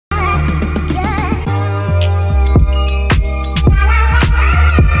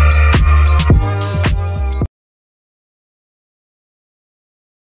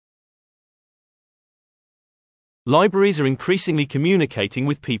Libraries are increasingly communicating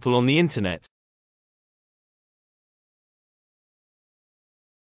with people on the internet.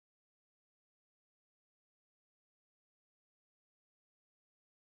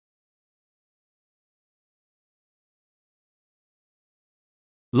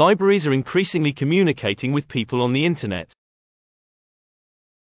 Libraries are increasingly communicating with people on the internet.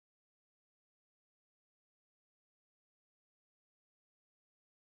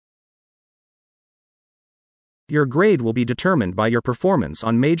 Your grade will be determined by your performance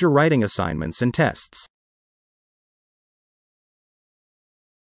on major writing assignments and tests.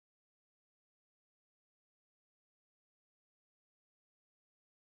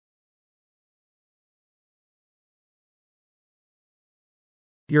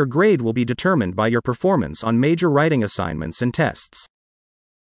 Your grade will be determined by your performance on major writing assignments and tests.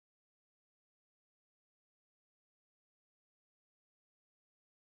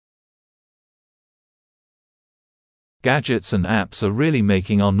 Gadgets and apps are really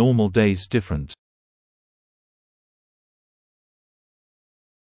making our normal days different.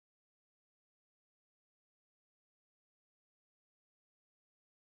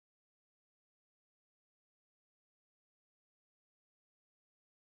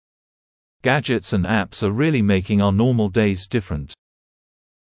 Gadgets and apps are really making our normal days different.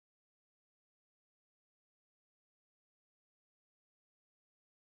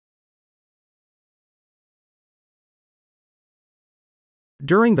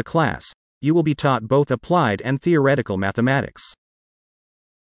 During the class, you will be taught both applied and theoretical mathematics.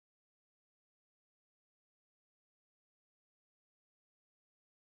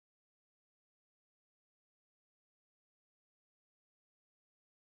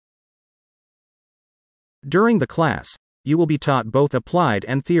 During the class, you will be taught both applied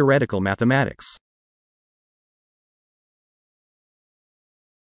and theoretical mathematics.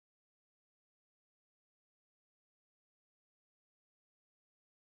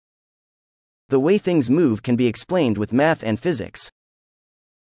 The way things move can be explained with math and physics.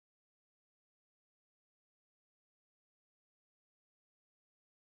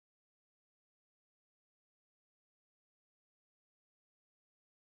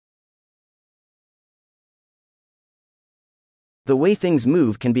 The way things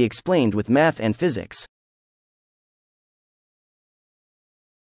move can be explained with math and physics.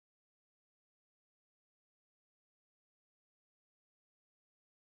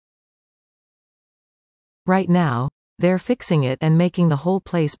 Right now, they're fixing it and making the whole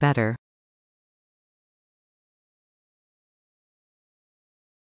place better.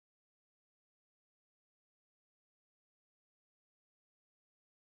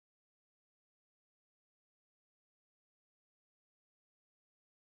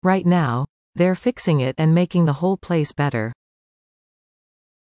 Right now, they're fixing it and making the whole place better.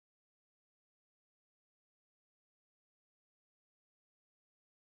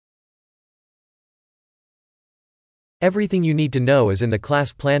 Everything you need to know is in the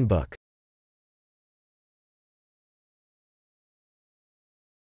class plan book.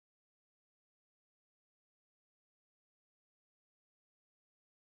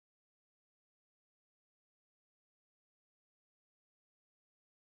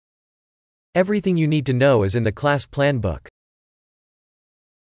 Everything you need to know is in the class plan book.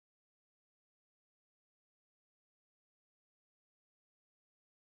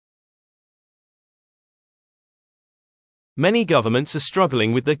 Many governments are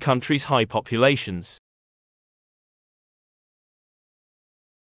struggling with their country's high populations.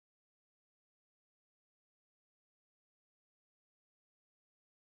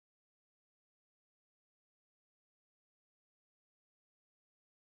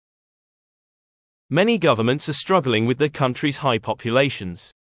 Many governments are struggling with their country's high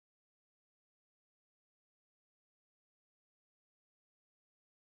populations.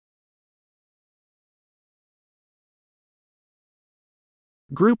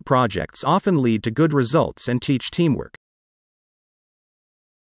 Group projects often lead to good results and teach teamwork.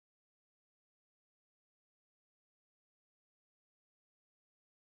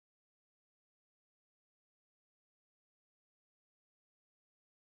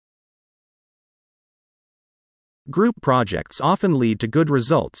 Group projects often lead to good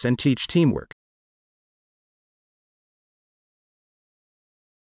results and teach teamwork.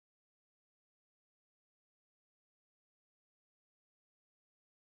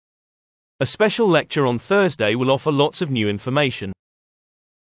 A special lecture on Thursday will offer lots of new information.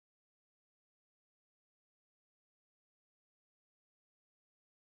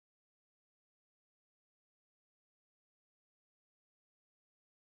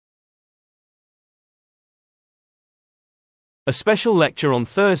 A special lecture on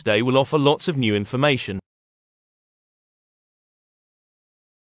Thursday will offer lots of new information.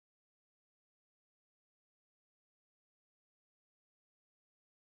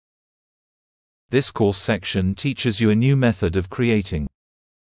 This course section teaches you a new method of creating.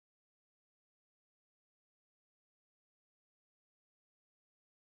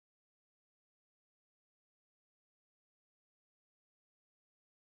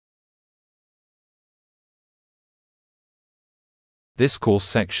 This course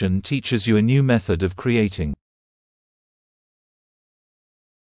section teaches you a new method of creating.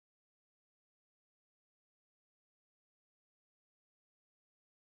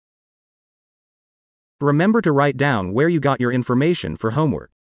 Remember to write down where you got your information for homework.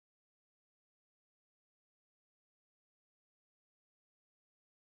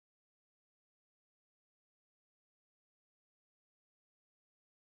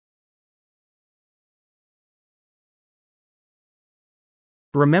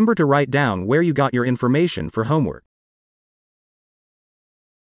 Remember to write down where you got your information for homework.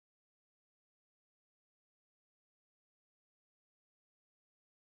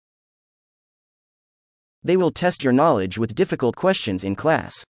 They will test your knowledge with difficult questions in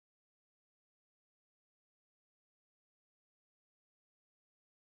class.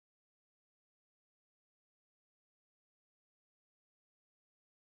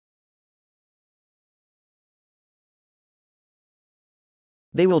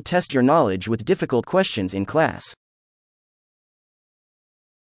 They will test your knowledge with difficult questions in class.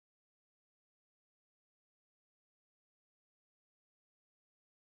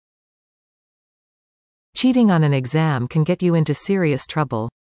 Cheating on an exam can get you into serious trouble.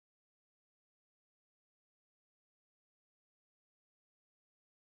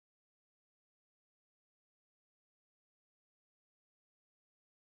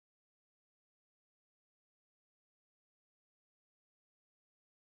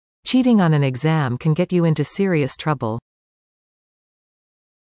 Cheating on an exam can get you into serious trouble.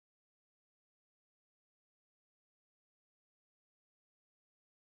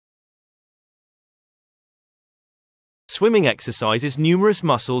 Swimming exercises numerous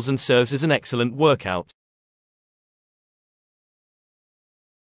muscles and serves as an excellent workout.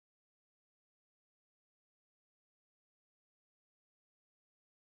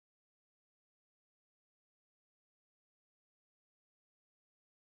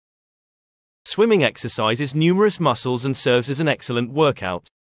 Swimming exercises numerous muscles and serves as an excellent workout.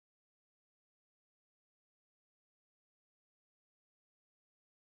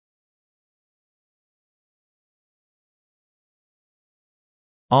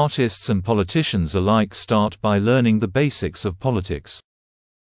 Artists and politicians alike start by learning the basics of politics.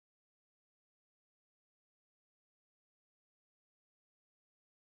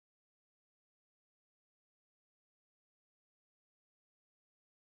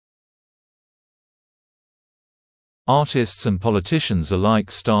 Artists and politicians alike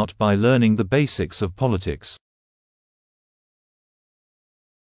start by learning the basics of politics.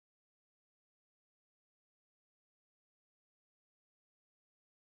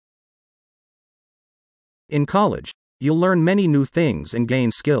 In college, you'll learn many new things and gain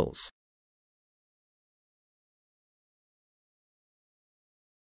skills.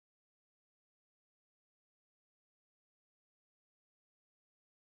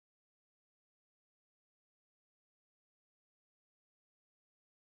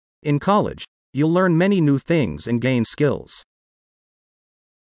 In college, you'll learn many new things and gain skills.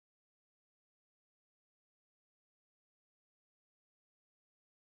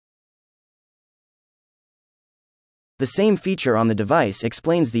 The same feature on the device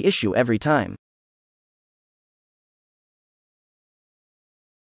explains the issue every time.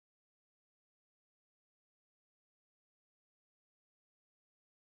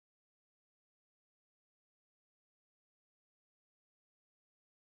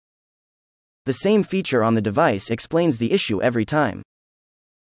 The same feature on the device explains the issue every time.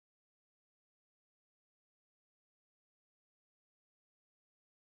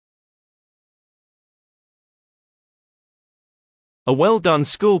 A well-done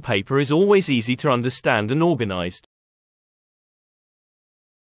school paper is always easy to understand and organized.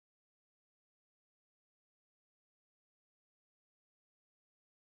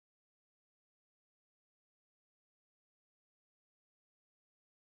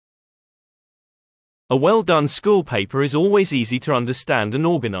 A well-done school paper is always easy to understand and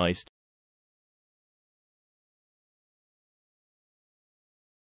organized.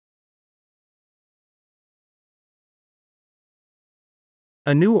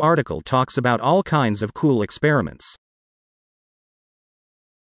 A new article talks about all kinds of cool experiments.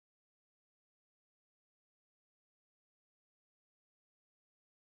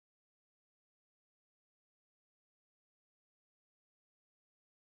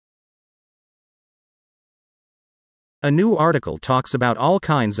 A new article talks about all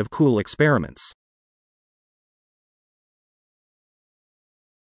kinds of cool experiments.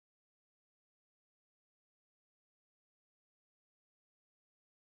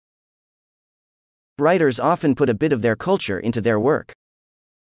 Writers often put a bit of their culture into their work.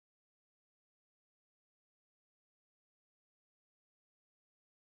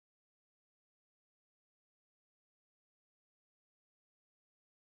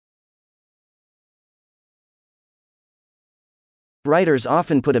 Writers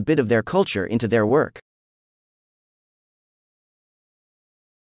often put a bit of their culture into their work.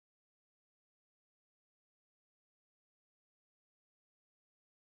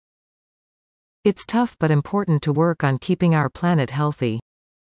 It's tough but important to work on keeping our planet healthy.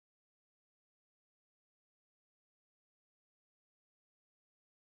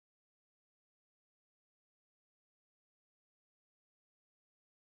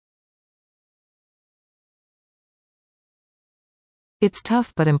 It's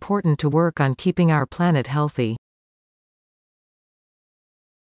tough but important to work on keeping our planet healthy.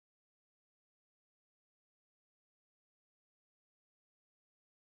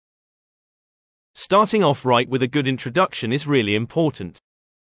 Starting off right with a good introduction is really important.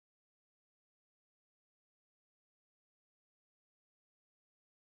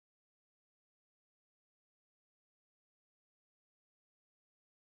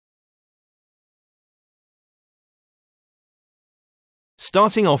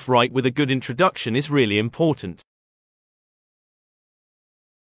 Starting off right with a good introduction is really important.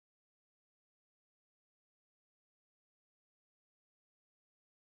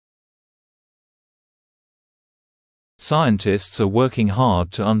 Scientists are working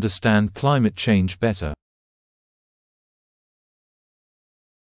hard to understand climate change better.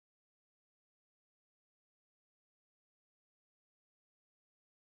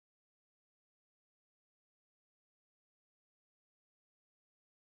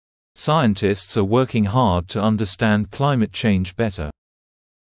 Scientists are working hard to understand climate change better.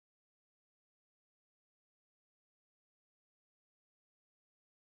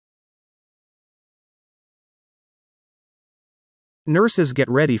 Nurses get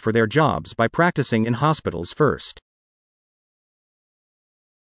ready for their jobs by practicing in hospitals first.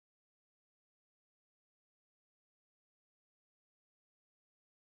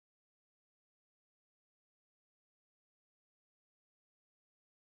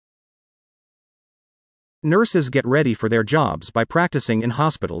 Nurses get ready for their jobs by practicing in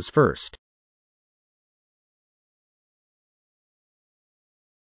hospitals first.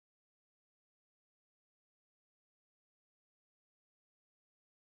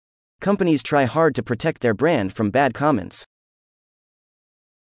 Companies try hard to protect their brand from bad comments.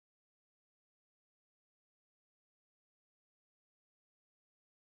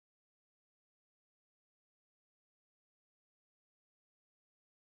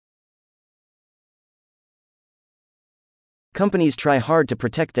 Companies try hard to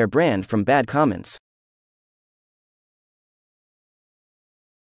protect their brand from bad comments.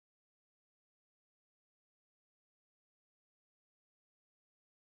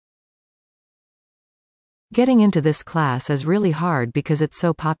 Getting into this class is really hard because it's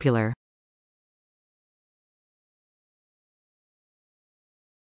so popular.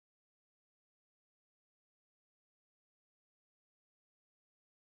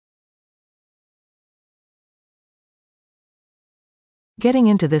 Getting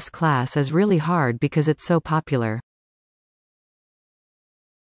into this class is really hard because it's so popular.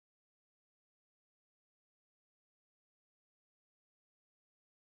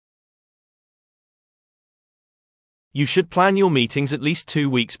 You should plan your meetings at least 2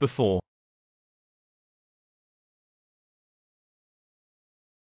 weeks before.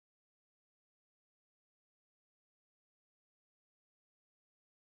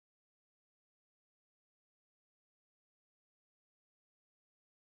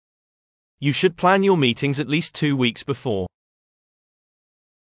 You should plan your meetings at least 2 weeks before.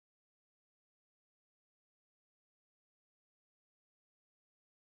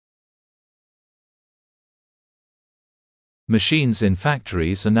 Machines in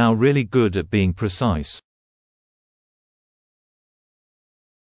factories are now really good at being precise.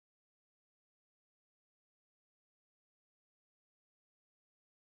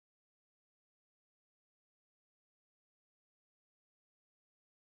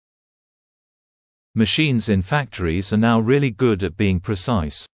 Machines in factories are now really good at being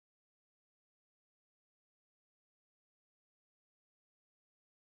precise.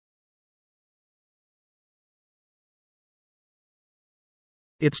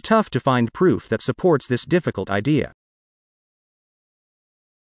 It's tough to find proof that supports this difficult idea.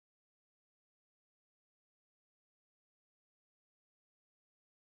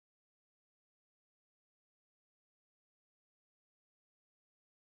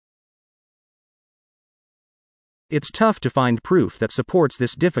 It's tough to find proof that supports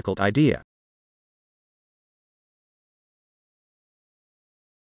this difficult idea.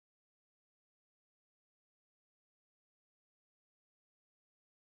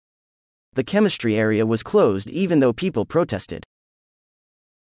 The chemistry area was closed even though people protested.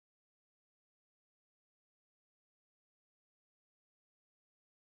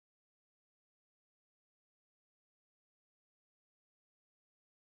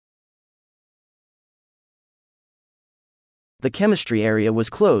 The chemistry area was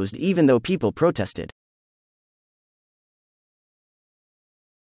closed even though people protested.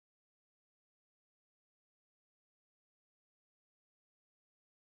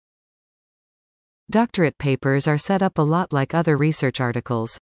 Doctorate papers are set up a lot like other research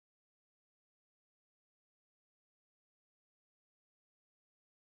articles.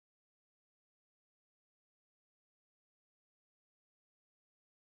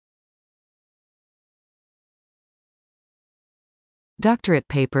 Doctorate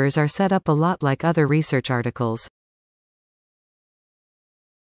papers are set up a lot like other research articles.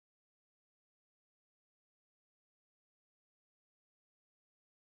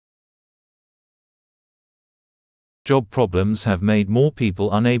 Job problems have made more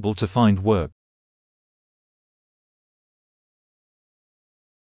people unable to find work.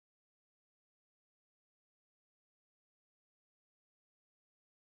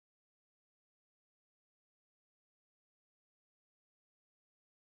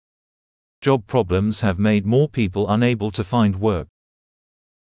 Job problems have made more people unable to find work.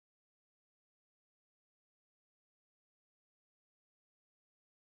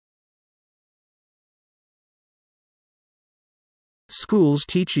 Schools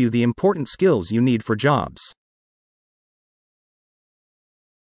teach you the important skills you need for jobs.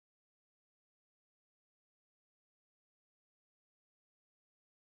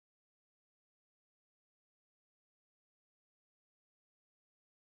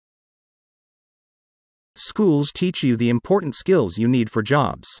 Schools teach you the important skills you need for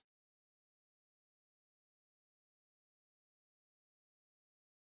jobs.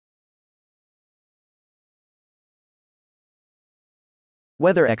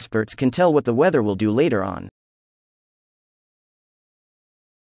 Weather experts can tell what the weather will do later on.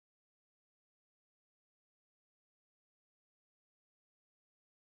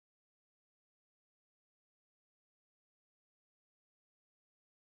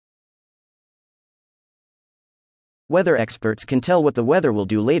 Weather experts can tell what the weather will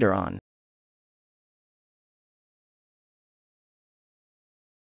do later on.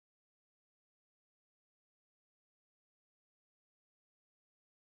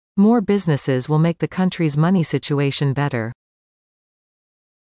 More businesses will make the country's money situation better.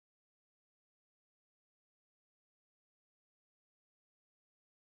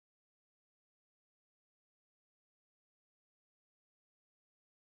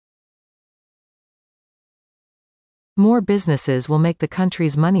 More businesses will make the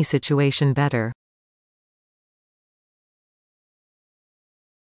country's money situation better.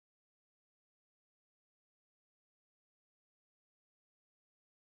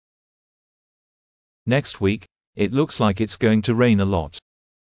 Next week, it looks like it's going to rain a lot.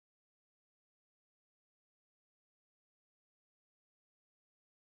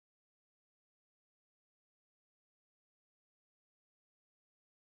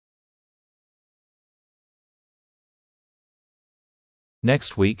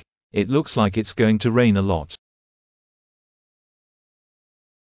 Next week, it looks like it's going to rain a lot.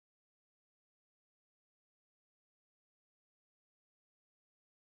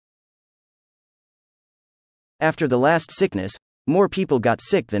 After the last sickness, more people got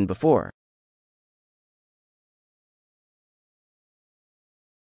sick than before.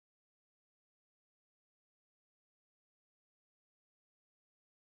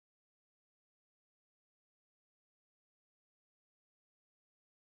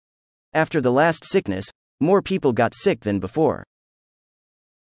 After the last sickness, more people got sick than before.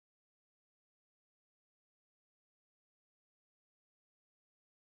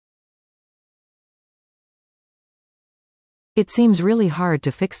 It seems really hard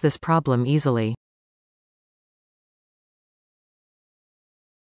to fix this problem easily.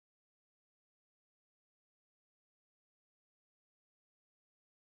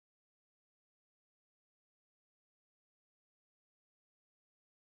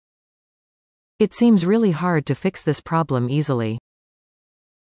 It seems really hard to fix this problem easily.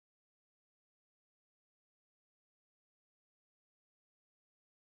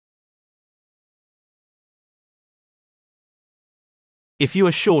 If you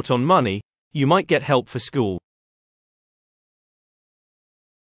are short on money, you might get help for school.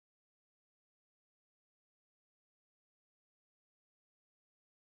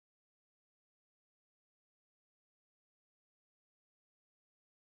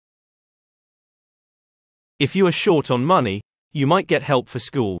 If you are short on money, you might get help for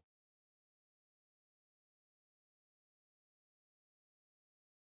school.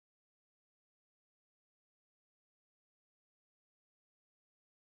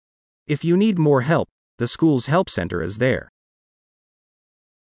 If you need more help, the school's help center is there.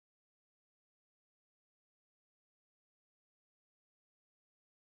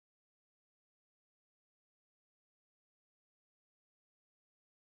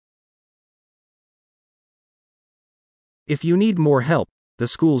 If you need more help, the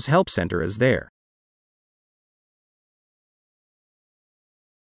school's help center is there.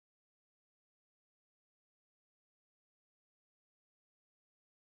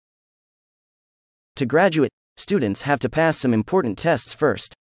 To graduate, students have to pass some important tests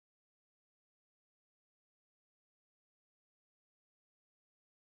first.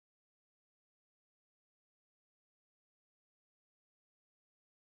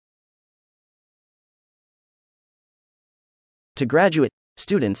 To graduate,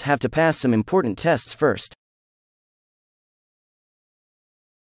 students have to pass some important tests first.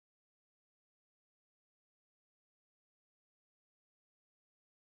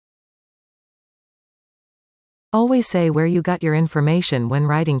 Always say where you got your information when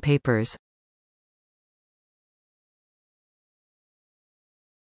writing papers.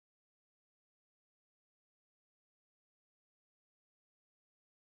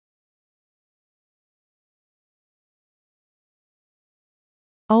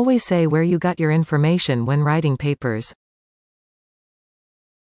 Always say where you got your information when writing papers.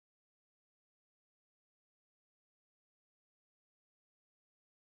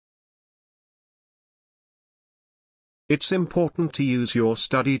 It's important to use your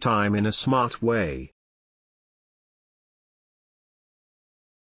study time in a smart way.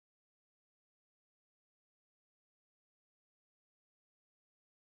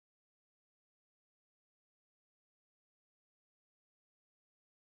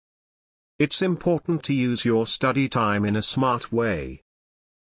 It's important to use your study time in a smart way.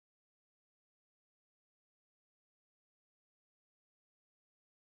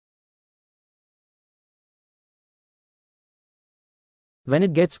 When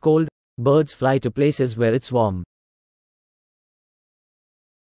it gets cold, birds fly to places where it's warm.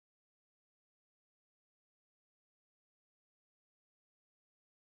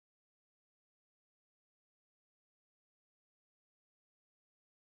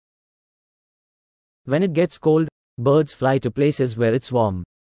 When it gets cold, birds fly to places where it's warm.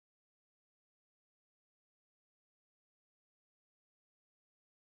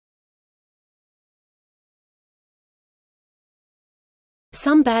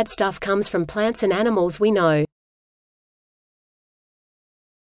 Some bad stuff comes from plants and animals we know.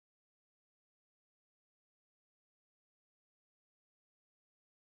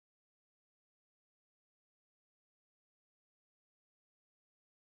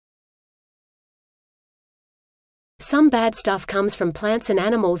 Some bad stuff comes from plants and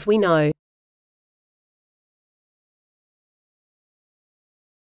animals we know.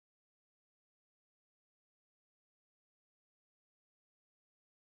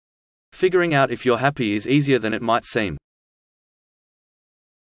 Figuring out if you're happy is easier than it might seem.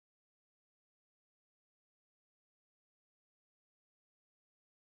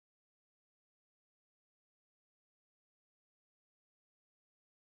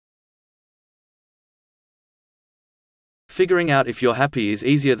 Figuring out if you're happy is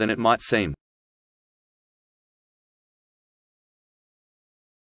easier than it might seem.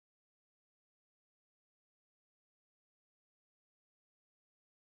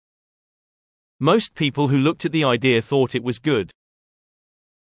 Most people who looked at the idea thought it was good.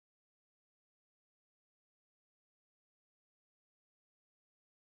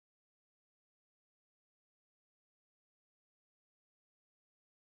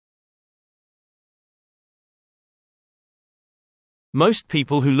 Most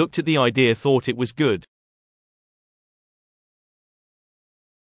people who looked at the idea thought it was good.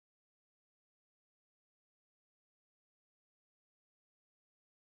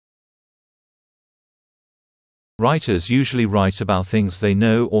 Writers usually write about things they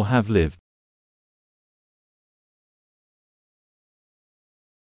know or have lived.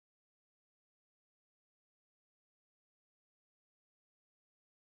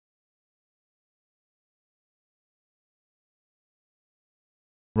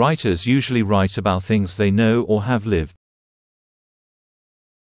 Writers usually write about things they know or have lived.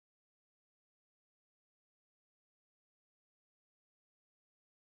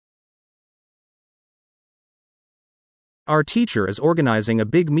 Our teacher is organizing a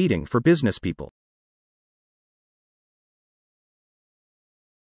big meeting for business people.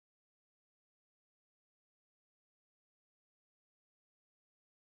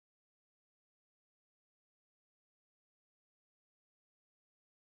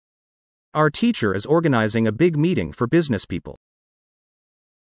 Our teacher is organizing a big meeting for business people.